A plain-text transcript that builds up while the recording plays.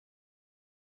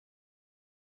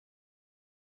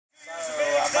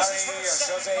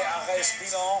Jose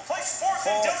Arez-Pilon,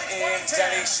 fourth in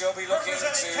Delhi. She'll be looking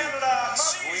to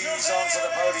squeeze onto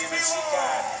the podium if she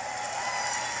can.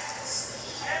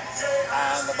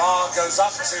 And the bar goes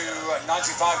up to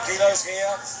 95 kilos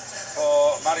here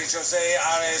for Marie-Jose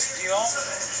Arez-Pilon,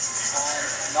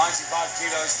 and 95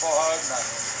 kilos for her opener.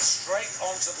 Straight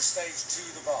onto the stage to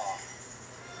the bar.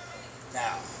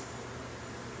 Now.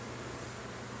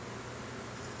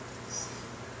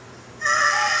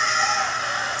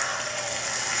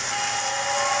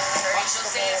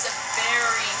 Marie-Jose is a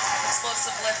very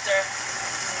explosive lifter.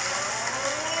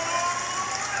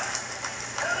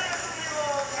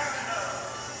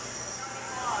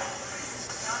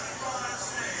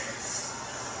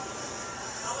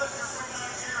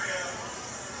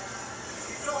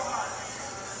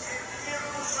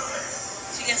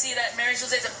 You can see that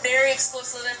Marie-Jose is a very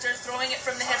explosive lifter, throwing it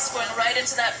from the hips, going right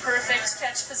into that perfect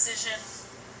catch position.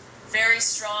 Very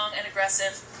strong and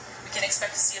aggressive. We can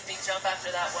expect to see a big jump after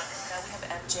that one. Now we have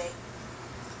MJ.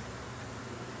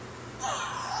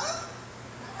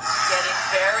 Getting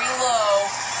very low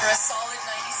for a solid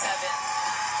 97.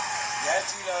 Yeah,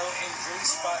 kilo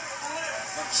increase, but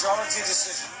majority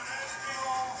decision.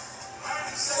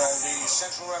 So the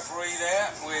central referee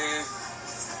there with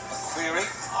a query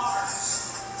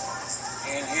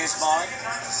in his mind.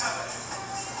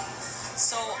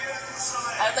 So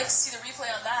I'd like to see the replay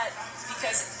on that,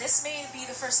 because this may be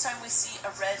the first time we see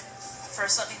a red for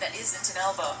something that isn't an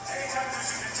elbow.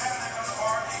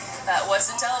 That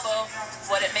wasn't elbow.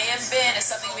 What it may have been is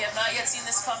something we have not yet seen in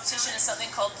this competition, is something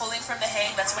called pulling from the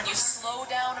hang. That's when you slow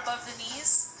down above the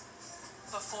knees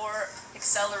before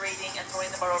accelerating and throwing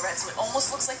the bar overhead. So it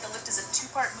almost looks like the lift is a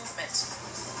two-part movement.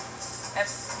 And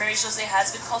Marie-Jose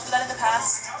has been called for that in the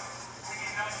past.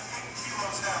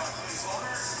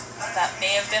 That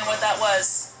may have been what that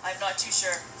was. I'm not too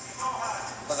sure.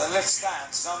 But the lift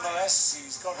stands nonetheless.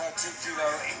 She's got her 2 kilo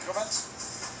increment.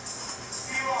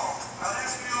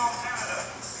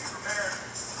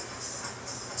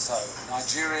 So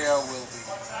Nigeria will be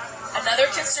another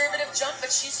conservative jump, but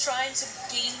she's trying to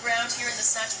gain ground here in the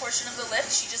snatch portion of the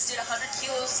lift. She just did 100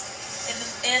 kilos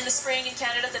in the spring in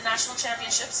Canada at the national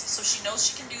championships, so she knows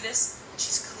she can do this.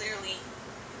 She's clearly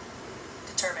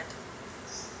determined.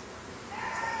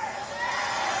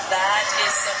 That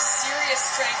is some serious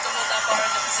strength to hold that bar in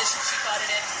the position she caught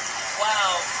it in.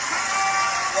 Wow.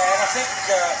 Yeah, and I think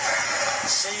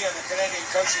she and the Canadian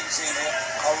coaching team here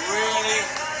are really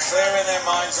clear in their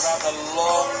minds about the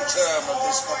long term of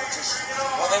this competition.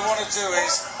 What they want to do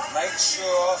is make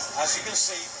sure, as you can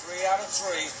see, 3 out of 3,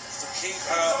 to keep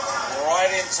her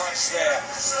right in touch there.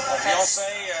 Fiancé,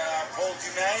 Paul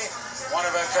Dumais, one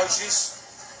of her coaches,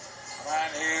 a man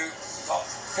who got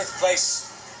 5th place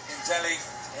in Delhi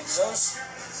in those.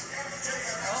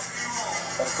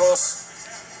 But of course,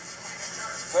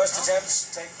 first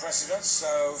attempts take precedence,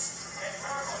 so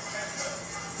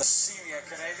the senior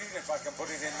Canadian, if I can put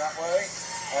it in that way,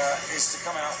 is to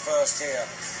come out first here.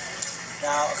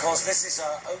 Now, of course, this is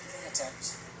our opening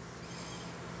attempt.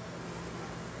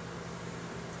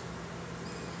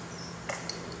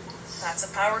 That's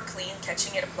a power clean,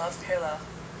 catching it above parallel.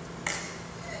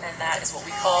 And that is what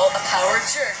we call a power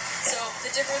jerk. So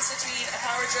the difference between a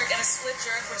power jerk and a split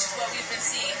jerk, which is what we've been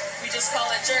seeing, we just call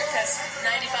it jerk because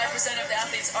 95% of the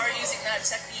athletes are using that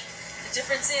technique. The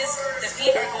difference is the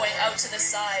feet are going out to the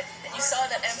side. And you saw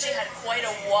that MJ had quite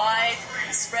a wide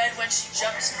spread when she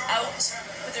jumped out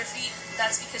with her feet.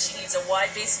 That's because she needs a wide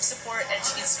base of support and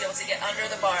she needs to be able to get under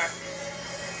the bar.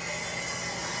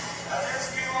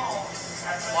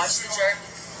 Watch the jerk.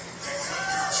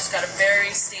 She's got a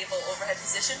very stable overhead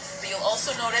position, but you'll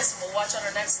also notice, and we'll watch on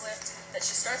her next lift, that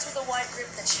she starts with a wide grip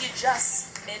that she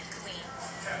adjusts mid-clean.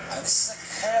 And this is a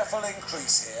careful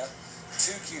increase here,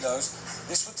 2 kilos.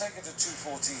 This would take it to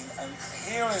 214, and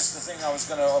here is the thing I was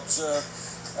going to observe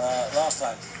last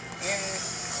time. In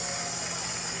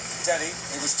Delhi,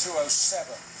 it was 207,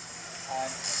 and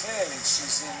clearly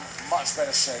she's in much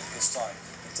better shape this time.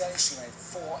 In Delhi, she made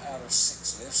 4 out of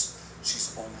 6 lifts.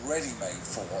 She's already made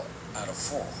 4 out of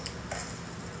 4.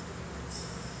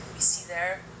 You see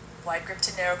there, wide grip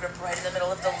to narrow grip right in the middle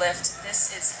of the lift.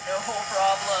 This is no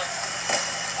problem.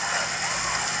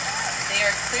 They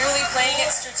are clearly playing it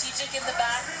strategic in the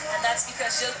back, and that's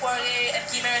because Gilles Poirier and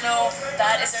Guy Marino,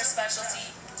 that is their specialty.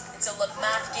 It's a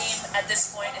math game at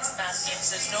this point. It's a math game,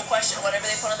 so there's no question whatever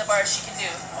they put on the bar she can do.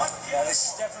 Yeah,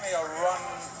 this is definitely a run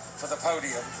for the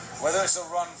podium. Whether it's a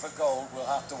run for gold, we'll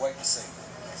have to wait and see.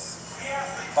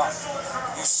 But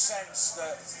you sense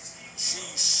that she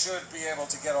should be able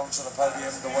to get onto the podium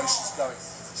the way she's going.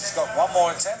 She's got one more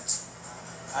attempt,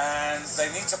 and they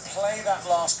need to play that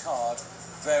last card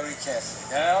very carefully.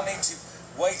 They now need to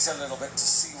wait a little bit to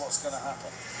see what's going to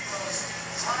happen.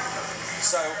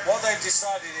 So what they've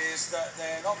decided is that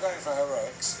they're not going for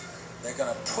heroics. They're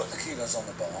going to put the kilos on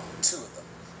the bar, 2 of them,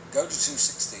 go to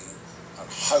 216, and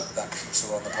hope that keeps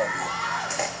her on the podium.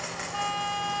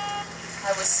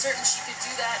 I was certain she could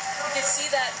do that. You could see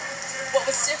that what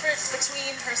was different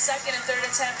between her second and third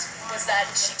attempt was that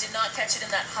she did not catch it in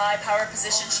that high power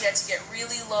position. She had to get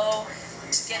really low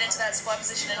to get into that squat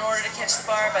position in order to catch the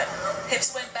bar, but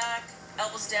hips went back,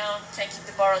 elbows down, can't keep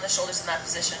the bar on the shoulders in that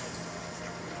position.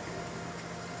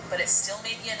 But it still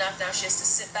may be enough. Now she has to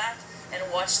sit back and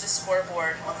watch the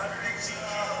scoreboard. 4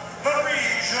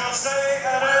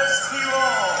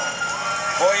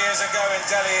 years ago in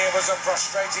Delhi, it was a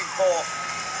frustrating 4th.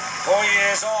 4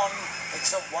 years on,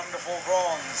 it's a wonderful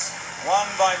bronze. Won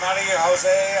by Maria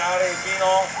Jose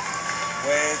Arevino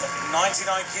with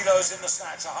 99 kilos in the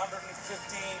snatch, 115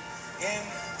 in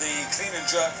the clean and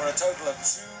jerk for a total of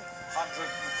 214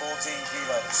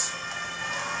 kilos.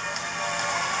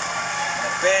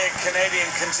 A big Canadian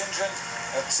contingent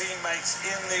of teammates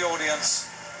in the audience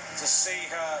to see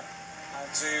her and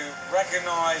to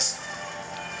recognise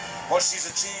what she's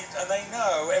achieved, and they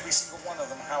know, every single one of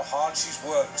them, how hard she's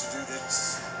worked to do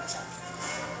this.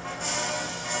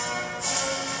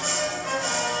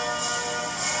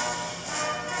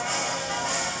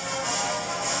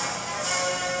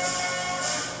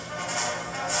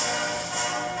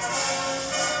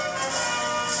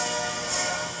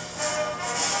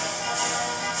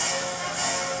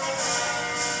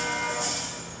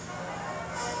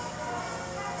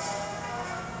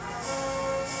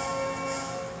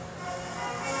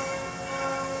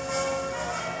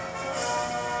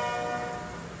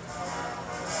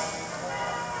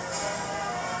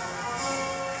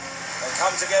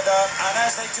 Come together, and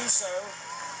as they do so,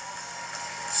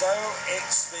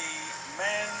 it's the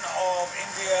men of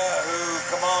India who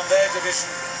command their division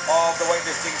of the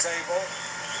weightlifting table.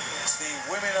 It's the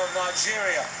women of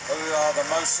Nigeria who are the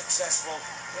most successful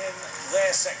in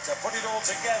their sector. Put it all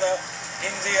together,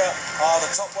 India are the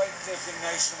top weightlifting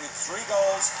nation with 3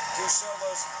 golds, 2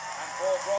 silvers, and 4 bronze.